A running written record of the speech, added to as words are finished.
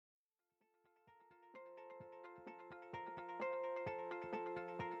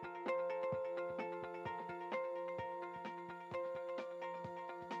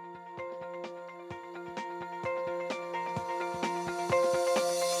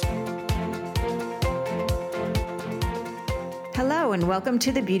Hello and welcome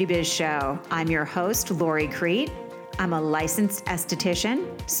to the Beauty Biz Show. I'm your host, Lori Crete. I'm a licensed esthetician,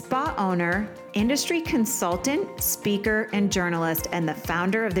 spa owner, industry consultant, speaker, and journalist, and the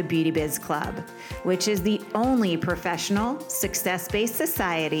founder of the Beauty Biz Club, which is the only professional, success-based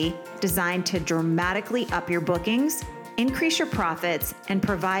society designed to dramatically up your bookings, increase your profits, and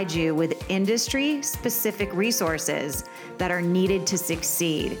provide you with industry-specific resources that are needed to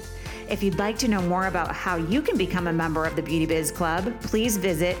succeed. If you'd like to know more about how you can become a member of the Beauty Biz Club, please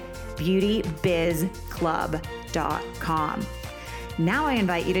visit beautybizclub.com. Now I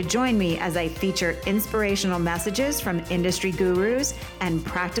invite you to join me as I feature inspirational messages from industry gurus and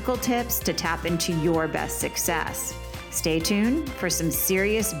practical tips to tap into your best success. Stay tuned for some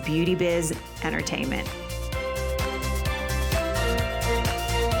serious beauty biz entertainment.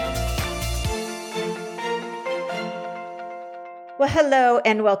 Well, hello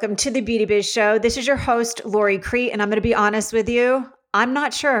and welcome to the Beauty Biz Show. This is your host, Lori Crete, and I'm going to be honest with you. I'm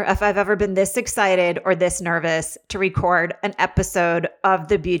not sure if I've ever been this excited or this nervous to record an episode of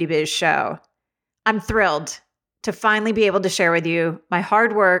the Beauty Biz Show. I'm thrilled to finally be able to share with you my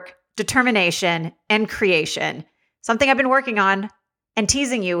hard work, determination, and creation, something I've been working on and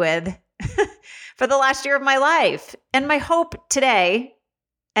teasing you with for the last year of my life. And my hope today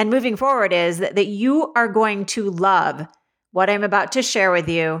and moving forward is that you are going to love what I'm about to share with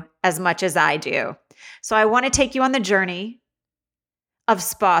you as much as I do. So I want to take you on the journey of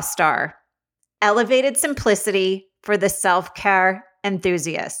SpaStar, elevated simplicity for the self-care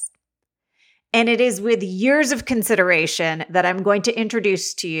enthusiast. And it is with years of consideration that I'm going to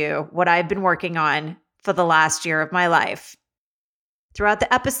introduce to you what I've been working on for the last year of my life. Throughout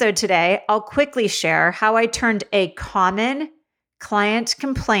the episode today, I'll quickly share how I turned a common client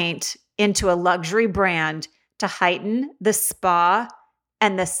complaint into a luxury brand to heighten the spa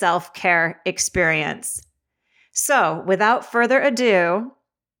and the self-care experience. So without further ado,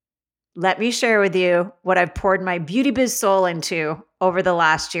 let me share with you what I've poured my beauty biz soul into over the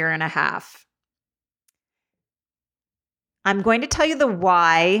last year and a half. I'm going to tell you the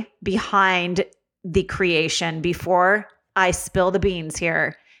why behind the creation before I spill the beans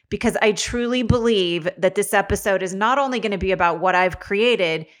here, because I truly believe that this episode is not only going to be about what I've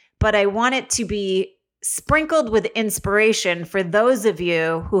created, but I want it to be sprinkled with inspiration for those of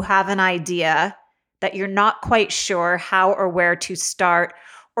you who have an idea that you're not quite sure how or where to start,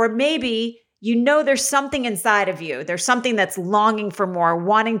 or maybe you know there's something inside of you. There's something that's longing for more,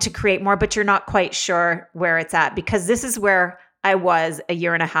 wanting to create more, but you're not quite sure where it's at, because this is where I was a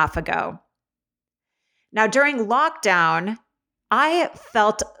year and a half ago. Now, during lockdown, I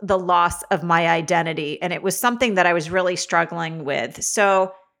felt the loss of my identity, and it was something that I was really struggling with.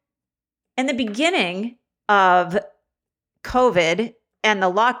 So in the beginning of COVID and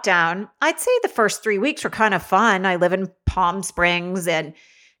the lockdown, I'd say the first 3 weeks were kind of fun. I live in Palm Springs, and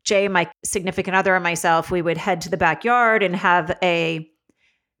Jay, my significant other, and myself, we would head to the backyard and have a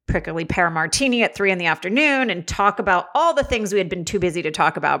prickly pear martini at 3 p.m. and talk about all the things we had been too busy to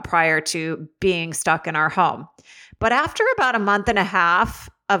talk about prior to being stuck in our home. But after about a month and a half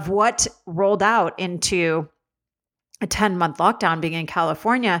of what rolled out into a 10-month lockdown being in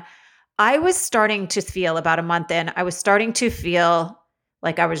California, I was starting to feel, about a month in, I was starting to feel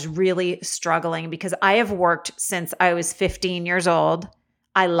like I was really struggling, because I have worked since I was 15 years old.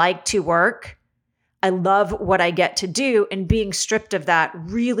 I like to work. I love what I get to do, and being stripped of that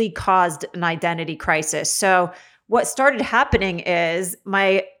really caused an identity crisis. So what started happening is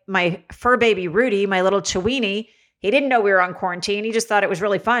my fur baby Rudy, my little Chiweenie, he didn't know we were on quarantine. He just thought it was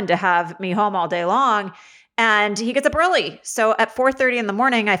really fun to have me home all day long. And he gets up early. So at 4:30 in the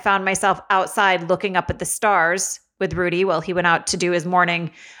morning, I found myself outside looking up at the stars with Rudy while he went out to do his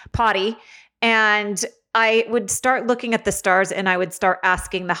morning potty. And I would start looking at the stars, and I would start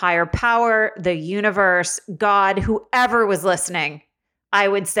asking the higher power, the universe, God, whoever was listening. I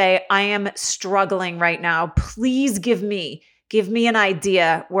would say, I am struggling right now. Please give me an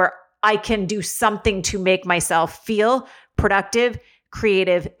idea where I can do something to make myself feel productive,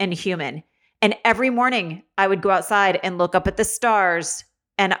 creative, and human. And every morning I would go outside and look up at the stars,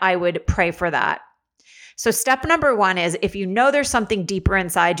 and I would pray for that. So step number 1 is, if you know there's something deeper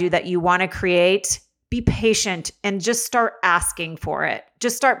inside you that you want to create, be patient and just start asking for it.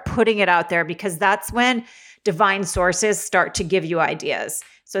 Just start putting it out there, because that's when divine sources start to give you ideas.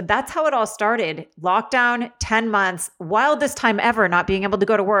 So that's how it all started. Lockdown, 10 months, wildest time ever, not being able to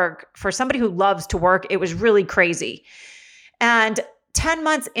go to work. For somebody who loves to work, it was really crazy. And 10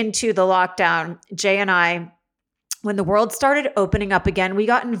 months into the lockdown, Jay and I, when the world started opening up again, we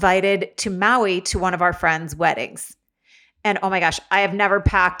got invited to Maui to one of our friends' weddings. And oh my gosh, I have never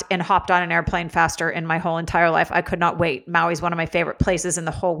packed and hopped on an airplane faster in my whole entire life. I could not wait. Maui's one of my favorite places in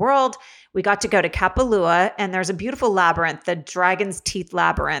the whole world. We got to go to Kapalua, and there's a beautiful labyrinth, the Dragon's Teeth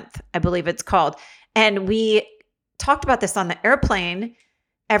Labyrinth, I believe it's called. And we talked about this on the airplane.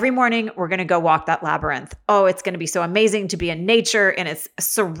 Every morning, we're going to go walk that labyrinth. Oh, it's going to be so amazing to be in nature, and it's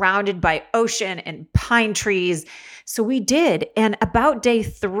surrounded by ocean and pine trees. So we did. And about day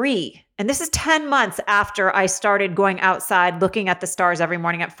 3, and this is 10 months after I started going outside, looking at the stars every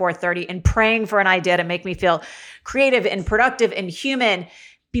morning at 4:30 and praying for an idea to make me feel creative and productive and human.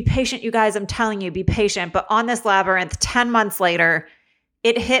 Be patient, you guys. I'm telling you, be patient. But on this labyrinth, 10 months later,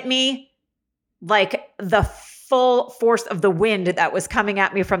 it hit me like the full force of the wind that was coming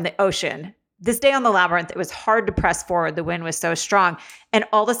at me from the ocean. This day on the labyrinth, it was hard to press forward. The wind was so strong. And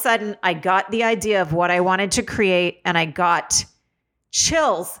all of a sudden, I got the idea of what I wanted to create, and I got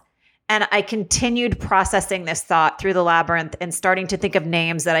chills. And I continued processing this thought through the labyrinth and starting to think of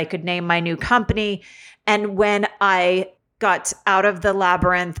names that I could name my new company. And when I got out of the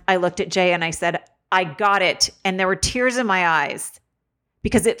labyrinth, I looked at Jay and I said, I got it. And there were tears in my eyes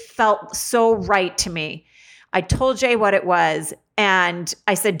because it felt so right to me. I told Jay what it was. And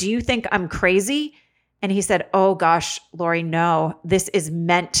I said, do you think I'm crazy? And he said, oh gosh, Lori, no, this is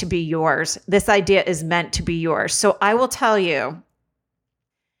meant to be yours. This idea is meant to be yours. So I will tell you,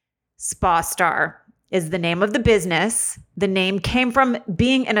 SpaStar is the name of the business. The name came from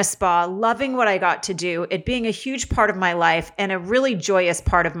being in a spa, loving what I got to do, it being a huge part of my life and a really joyous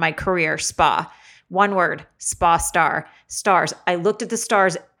part of my career, spa. One word, SpaStar, stars. I looked at the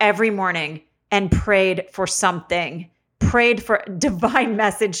stars every morning and prayed for something, prayed for a divine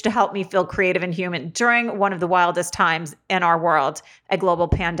message to help me feel creative and human during one of the wildest times in our world, a global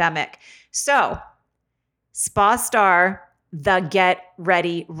pandemic. So, SpaStar, the Get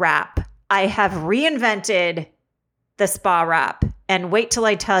Ready Wrap. I have reinvented the spa wrap, and wait till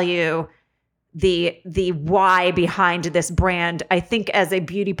I tell you the why behind this brand. I think as a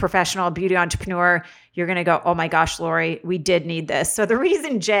beauty professional, beauty entrepreneur, you're going to go, oh my gosh, Lori, we did need this. So the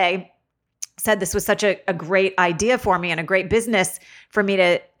reason Jay said this was such a great idea for me and a great business for me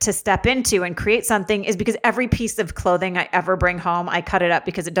to step into and create something is because every piece of clothing I ever bring home, I cut it up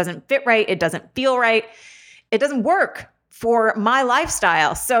because it doesn't fit right. It doesn't feel right. It doesn't work for my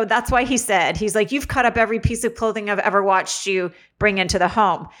lifestyle. So that's why he's like, you've cut up every piece of clothing I've ever watched you bring into the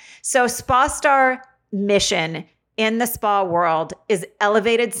home. So SpaStar mission in the spa world is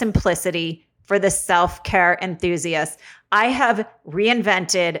elevated simplicity for the self-care enthusiast. I have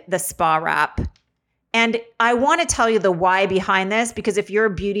reinvented the spa wrap. And I want to tell you the why behind this, because if you're a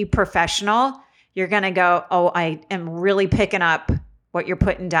beauty professional, you're going to go, oh, I am really picking up what you're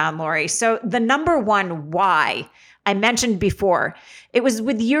putting down, Lori. So the number one why I mentioned before, it was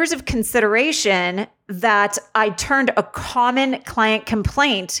with years of consideration that I turned a common client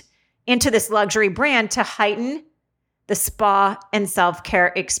complaint into this luxury brand to heighten the spa and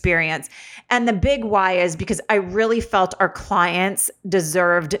self-care experience. And the big why is because I really felt our clients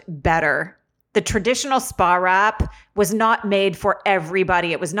deserved better. The traditional spa wrap was not made for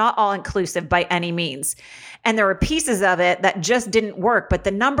everybody. It was not all inclusive by any means. And there were pieces of it that just didn't work. But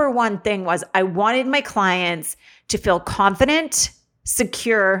the number one thing was I wanted my clients to feel confident,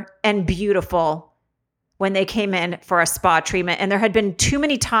 secure, and beautiful when they came in for a spa treatment. And there had been too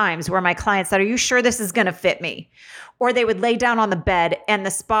many times where my clients said, are you sure this is going to fit me? Or they would lay down on the bed and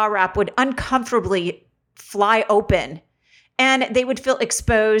the spa wrap would uncomfortably fly open and they would feel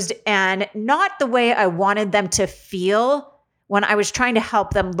exposed and not the way I wanted them to feel when I was trying to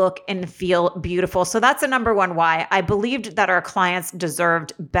help them look and feel beautiful. So that's the number one why. I believed that our clients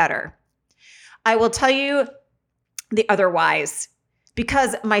deserved better. I will tell you the other whys.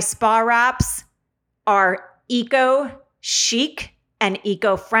 Because my spa wraps are eco-chic and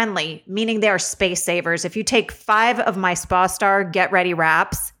eco-friendly, meaning they are space savers. If you take 5 of my SpaStar Get Ready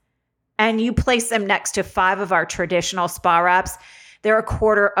wraps and you place them next to 5 of our traditional spa wraps, they're a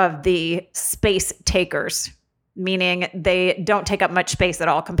quarter of the space takers, meaning they don't take up much space at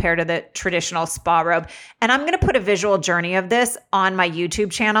all compared to the traditional spa robe. And I'm going to put a visual journey of this on my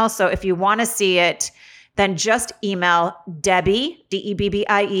YouTube channel. So if you want to see it, then just email Debbie,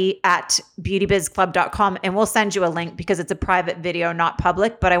 Debbie, at beautybizclub.com, and we'll send you a link because it's a private video, not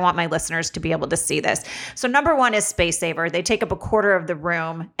public, but I want my listeners to be able to see this. So number one is space saver. They take up a quarter of the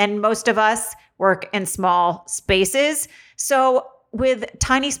room, and most of us work in small spaces. So with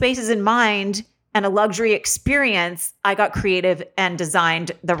tiny spaces in mind and a luxury experience, I got creative and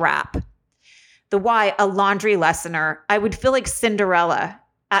designed the wrap. The why, a laundry lessener. I would feel like Cinderella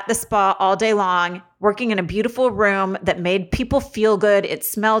at the spa all day long, working in a beautiful room that made people feel good. It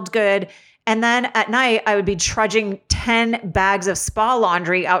smelled good. And then at night, I would be trudging 10 bags of spa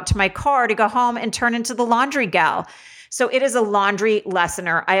laundry out to my car to go home and turn into the laundry gal. So it is a laundry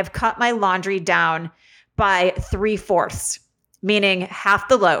lessener. I have cut my laundry down by 3/4, meaning half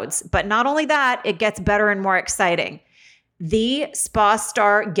the loads. But not only that, it gets better and more exciting. The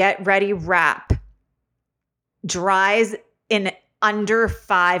SpaStar Get Ready Wrap dries in under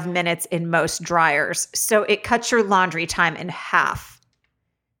 5 minutes in most dryers. So it cuts your laundry time in half.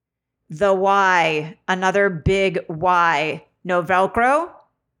 The why, another big why. No Velcro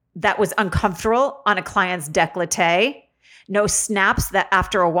that was uncomfortable on a client's décolleté. No snaps that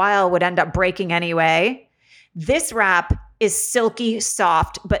after a while would end up breaking anyway. This wrap is silky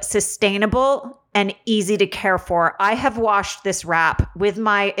soft, but sustainable and easy to care for. I have washed this wrap with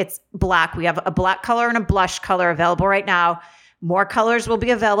it's black. We have a black color and a blush color available right now. More colors will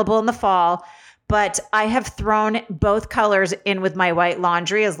be available in the fall, but I have thrown both colors in with my white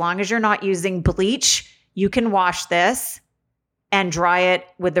laundry. As long as you're not using bleach, you can wash this and dry it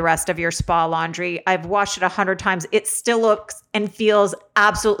with the rest of your spa laundry. I've washed it 100 times. It still looks and feels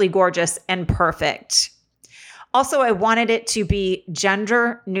absolutely gorgeous and perfect. Also, I wanted it to be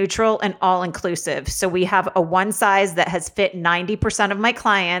gender neutral and all-inclusive. So we have a one size that has fit 90% of my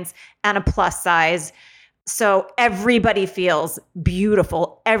clients and a plus size. So everybody feels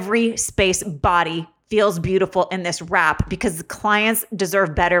beautiful. Every space body feels beautiful in this wrap because the clients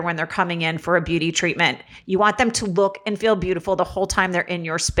deserve better when they're coming in for a beauty treatment. You want them to look and feel beautiful the whole time they're in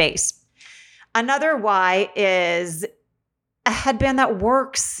your space. Another why is a headband that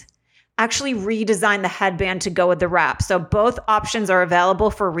works. Actually redesign the headband to go with the wrap. So both options are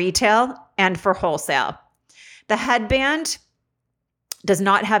available for retail and for wholesale. The headband does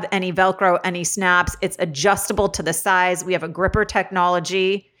not have any Velcro, any snaps. It's adjustable to the size. We have a gripper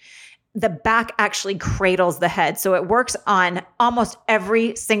technology. The back actually cradles the head. So it works on almost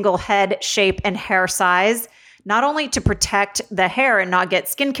every single head shape and hair size, not only to protect the hair and not get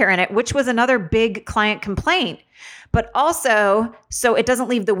skincare in it, which was another big client complaint, but also so it doesn't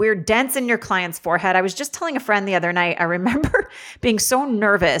leave the weird dents in your client's forehead. I was just telling a friend the other night, I remember being so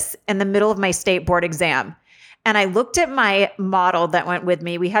nervous in the middle of my state board exam. And I looked at my model that went with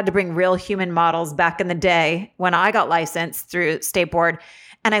me. We had to bring real human models back in the day when I got licensed through state board.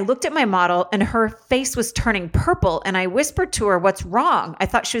 And I looked at my model and her face was turning purple. And I whispered to her, "What's wrong?" I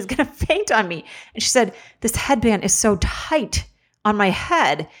thought she was going to faint on me. And she said, "This headband is so tight on my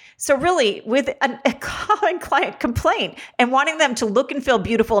head." So really, with a common client complaint and wanting them to look and feel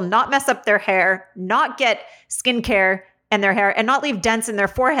beautiful, not mess up their hair, not get skincare in their hair, and not leave dents in their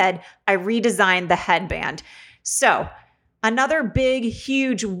forehead, I redesigned the headband. So another big,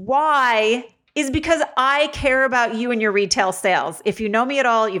 huge why is because I care about you and your retail sales. If you know me at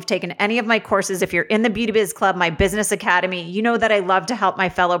all, you've taken any of my courses, if you're in the Beauty Biz Club, my business academy, you know that I love to help my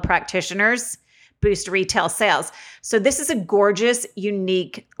fellow practitioners boost retail sales. So this is a gorgeous,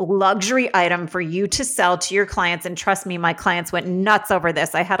 unique luxury item for you to sell to your clients. And trust me, my clients went nuts over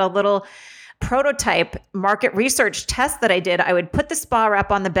this. I had a little prototype market research test that I did. I would put the spa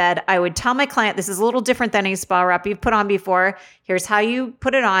wrap on the bed. I would tell my client, this is a little different than a spa wrap you've put on before. Here's how you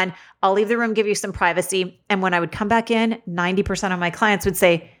put it on. I'll leave the room, give you some privacy. And when I would come back in, 90% of my clients would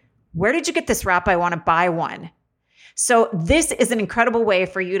say, "Where did you get this wrap? I want to buy one." So this is an incredible way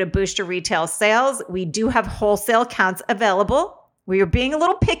for you to boost your retail sales. We do have wholesale accounts available. We are being a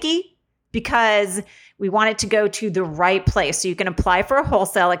little picky because we want it to go to the right place. So you can apply for a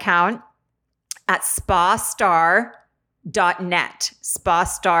wholesale account at SpaStar.net,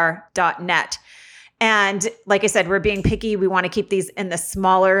 SpaStar.net. And like I said, we're being picky. We want to keep these in the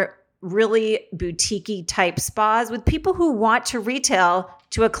smaller, really boutique-y type spas with people who want to retail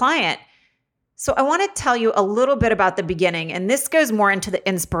to a client. So I want to tell you a little bit about the beginning, and this goes more into the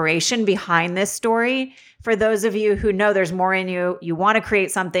inspiration behind this story. For those of you who know there's more in you, you want to create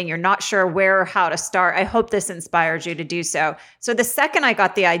something, you're not sure where or how to start, I hope this inspires you to do so. So the second I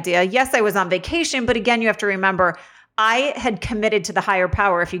got the idea, yes, I was on vacation, but again, you have to remember, I had committed to the higher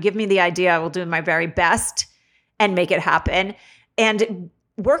power. If you give me the idea, I will do my very best and make it happen. And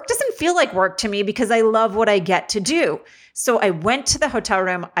work doesn't feel like work to me because I love what I get to do. So I went to the hotel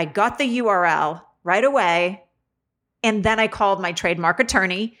room, I got the URL right away, and then I called my trademark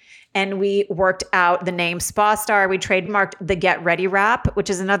attorney and we worked out the name SpaStar. We trademarked the Get Ready Wrap, which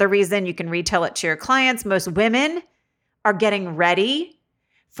is another reason you can retail it to your clients. Most women are getting ready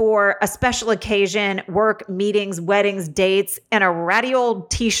for a special occasion, work, meetings, weddings, dates, and a ratty old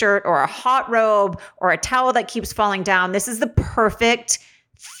t-shirt or a hot robe or a towel that keeps falling down. This is the perfect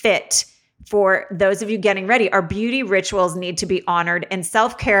fit for those of you getting ready. Our beauty rituals need to be honored, and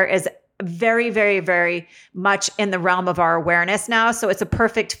self-care is very, very, very much in the realm of our awareness now. So it's a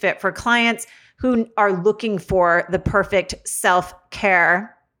perfect fit for clients who are looking for the perfect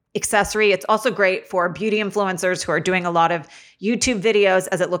self-care accessory. It's also great for beauty influencers who are doing a lot of YouTube videos,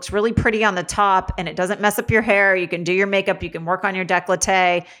 as it looks really pretty on the top and it doesn't mess up your hair. You can do your makeup, you can work on your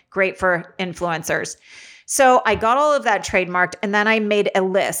décolleté. Great for influencers. So I got all of that trademarked, and then I made a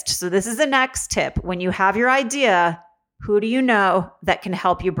list. So this is the next tip. When you have your idea, who do you know that can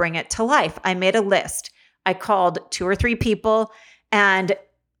help you bring it to life? I made a list. I called 2 or 3 people, and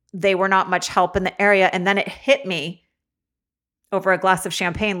they were not much help in the area. And then it hit me over a glass of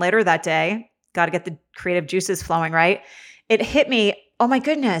champagne later that day. Got to get the creative juices flowing, right? It hit me, oh my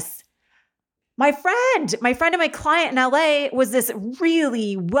goodness. My friend and my client in LA was this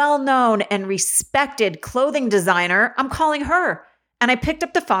really well-known and respected clothing designer. I'm calling her. And I picked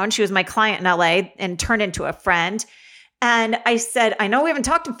up the phone. She was my client in LA and turned into a friend. And I said, I know we haven't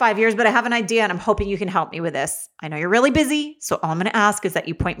talked in 5 years, but I have an idea and I'm hoping you can help me with this. I know you're really busy, so all I'm going to ask is that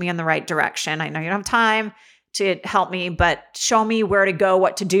you point me in the right direction. I know you don't have time to help me, but show me where to go,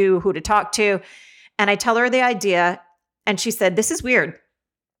 what to do, who to talk to. And I tell her the idea, and she said, this is weird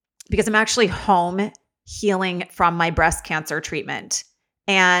because I'm actually home healing from my breast cancer treatment,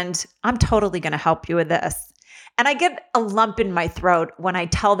 and I'm totally going to help you with this. And I get a lump in my throat when I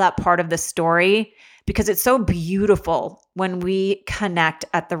tell that part of the story, because it's so beautiful when we connect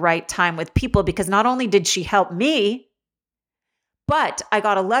at the right time with people, because not only did she help me, but I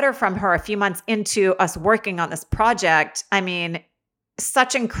got a letter from her a few months into us working on this project. I mean,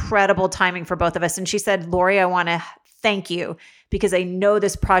 such incredible timing for both of us. And she said, Lori, I want to thank you because I know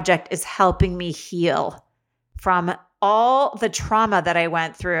this project is helping me heal from all the trauma that I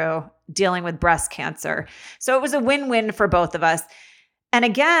went through dealing with breast cancer. So it was a win-win for both of us. And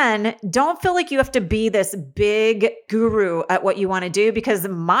again, don't feel like you have to be this big guru at what you want to do, because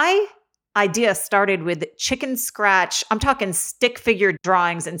my idea started with chicken scratch. I'm talking stick figure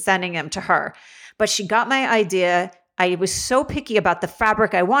drawings and sending them to her. But she got my idea. I was so picky about the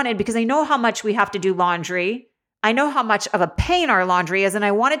fabric I wanted because I know how much we have to do laundry. I know how much of a pain our laundry is, and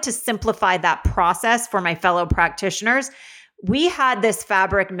I wanted to simplify that process for my fellow practitioners. We had this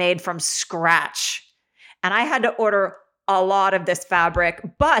fabric made from scratch, and I had to order a lot of this fabric,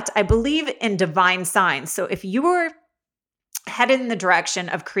 but I believe in divine signs. So if you were headed in the direction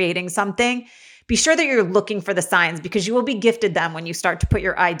of creating something, be sure that you're looking for the signs, because you will be gifted them when you start to put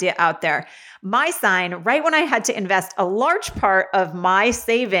your idea out there. My sign, right when I had to invest a large part of my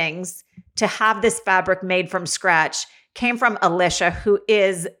savings to have this fabric made from scratch, came from Alicia, who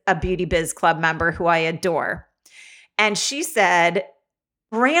is a Beauty Biz Club member who I adore. And she said,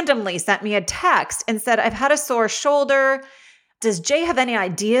 randomly sent me a text and said, I've had a sore shoulder. Does Jay have any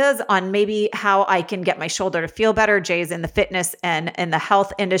ideas on maybe how I can get my shoulder to feel better? Jay's in the fitness and in the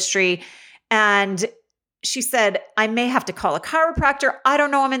health industry. And she said, I may have to call a chiropractor. I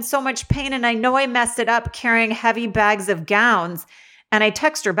don't know. I'm in so much pain, and I know I messed it up carrying heavy bags of gowns. And I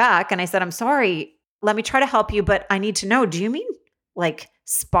text her back and I said, I'm sorry. Let me try to help you, but I need to know, do you mean like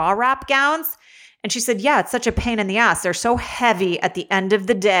spa wrap gowns? And she said, yeah, it's such a pain in the ass. They're so heavy at the end of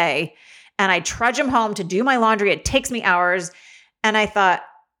the day. And I trudge them home to do my laundry. It takes me hours. And I thought,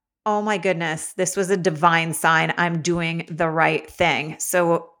 oh my goodness, this was a divine sign. I'm doing the right thing.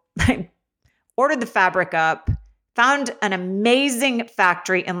 So I ordered the fabric up, found an amazing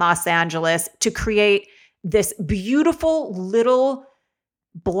factory in Los Angeles to create this beautiful little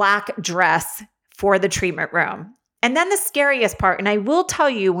black dress for the treatment room. And then the scariest part, and I will tell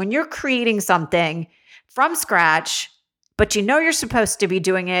you, when you're creating something from scratch, but you know you're supposed to be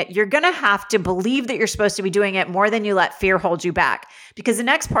doing it, you're going to have to believe that you're supposed to be doing it more than you let fear hold you back. Because the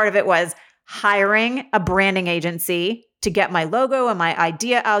next part of it was hiring a branding agency to get my logo and my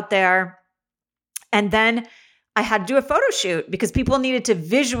idea out there. And then I had to do a photo shoot because people needed to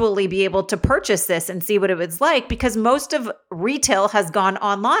visually be able to purchase this and see what it was like, because most of retail has gone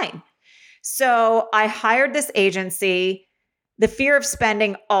online. So I hired this agency. The fear of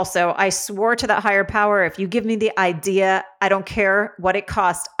spending also, I swore to that higher power, if you give me the idea, I don't care what it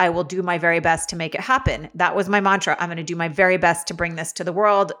costs, I will do my very best to make it happen. That was my mantra. I'm going to do my very best to bring this to the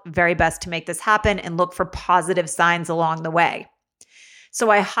world, very best to make this happen, and look for positive signs along the way. So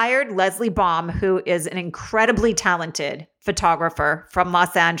I hired Leslie Baum, who is an incredibly talented photographer from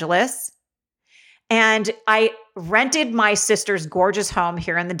Los Angeles. And I rented my sister's gorgeous home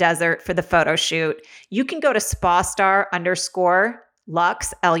here in the desert for the photo shoot. You can go to SpaStar _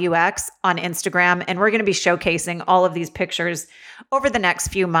 Lux, Lux on Instagram, and we're going to be showcasing all of these pictures over the next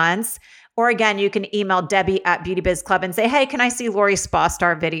few months. Or again, you can email Debbie at Beauty Biz Club and say, hey, can I see Lori's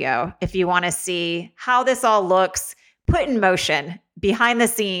SpaStar video? If you want to see how this all looks put in motion behind the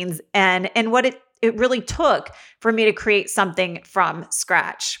scenes and what it really took for me to create something from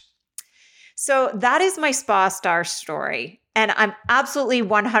scratch. So that is my SpaStar story. And I'm absolutely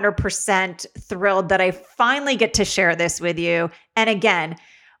 100% thrilled that I finally get to share this with you. And again,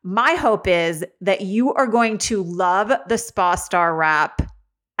 my hope is that you are going to love the SpaStar wrap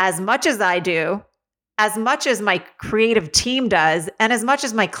as much as I do, as much as my creative team does, and as much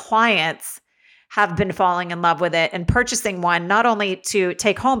as my clients have been falling in love with it and purchasing one, not only to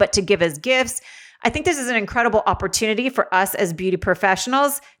take home, but to give as gifts. I think this is an incredible opportunity for us as beauty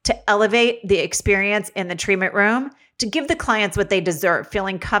professionals to elevate the experience in the treatment room, to give the clients what they deserve,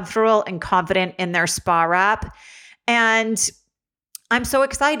 feeling comfortable and confident in their spa wrap. And I'm so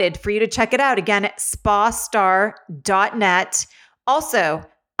excited for you to check it out. Again, at spastar.net. Also,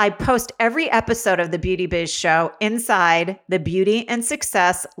 I post every episode of the Beauty Biz Show inside the Beauty and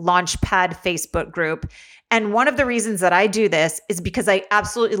Success Launchpad Facebook group. And one of the reasons that I do this is because I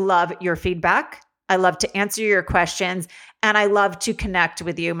absolutely love your feedback. I love to answer your questions, and I love to connect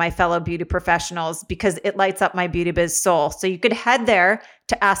with you, my fellow beauty professionals, because it lights up my Beauty Biz soul. So you could head there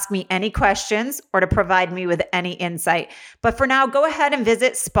to ask me any questions or to provide me with any insight. But for now, go ahead and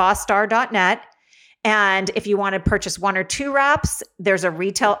visit spastar.net. And if you want to purchase 1 or 2 wraps, there's a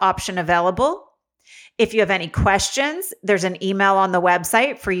retail option available. If you have any questions, there's an email on the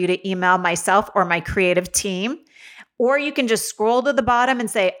website for you to email myself or my creative team. Or you can just scroll to the bottom and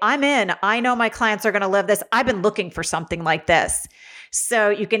say, I'm in. I know my clients are going to love this. I've been looking for something like this. So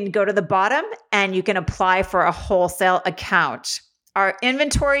you can go to the bottom and you can apply for a wholesale account. Our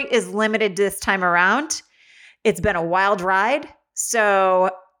inventory is limited this time around. It's been a wild ride.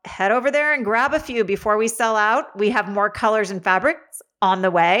 So head over there and grab a few before we sell out. We have more colors and fabrics on the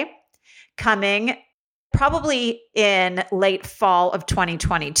way, coming probably in late fall of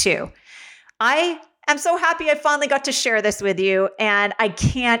 2022. I am so happy I finally got to share this with you, and I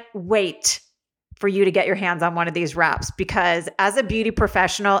can't wait for you to get your hands on one of these wraps, because as a beauty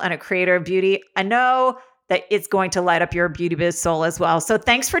professional and a creator of beauty, I know that it's going to light up your Beauty Biz soul as well. So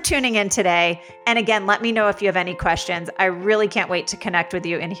thanks for tuning in today. And again, let me know if you have any questions. I really can't wait to connect with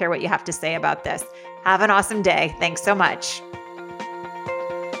you and hear what you have to say about this. Have an awesome day. Thanks so much.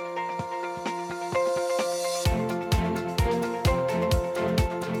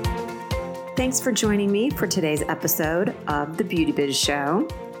 Thanks for joining me for today's episode of the Beauty Biz Show.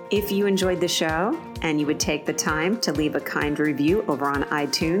 If you enjoyed the show and you would take the time to leave a kind review over on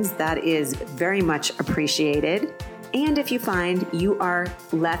iTunes, that is very much appreciated. And if you find you are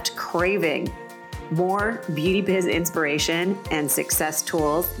left craving more Beauty Biz inspiration and success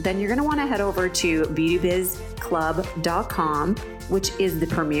tools, then you're going to want to head over to beautybizclub.com, which is the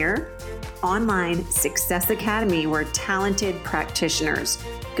premier online success academy where talented practitioners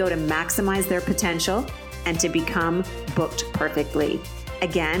go to maximize their potential and to become booked perfectly.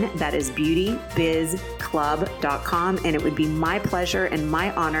 Again, that is beautybizclub.com, and it would be my pleasure and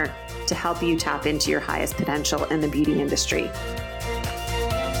my honor to help you tap into your highest potential in the beauty industry.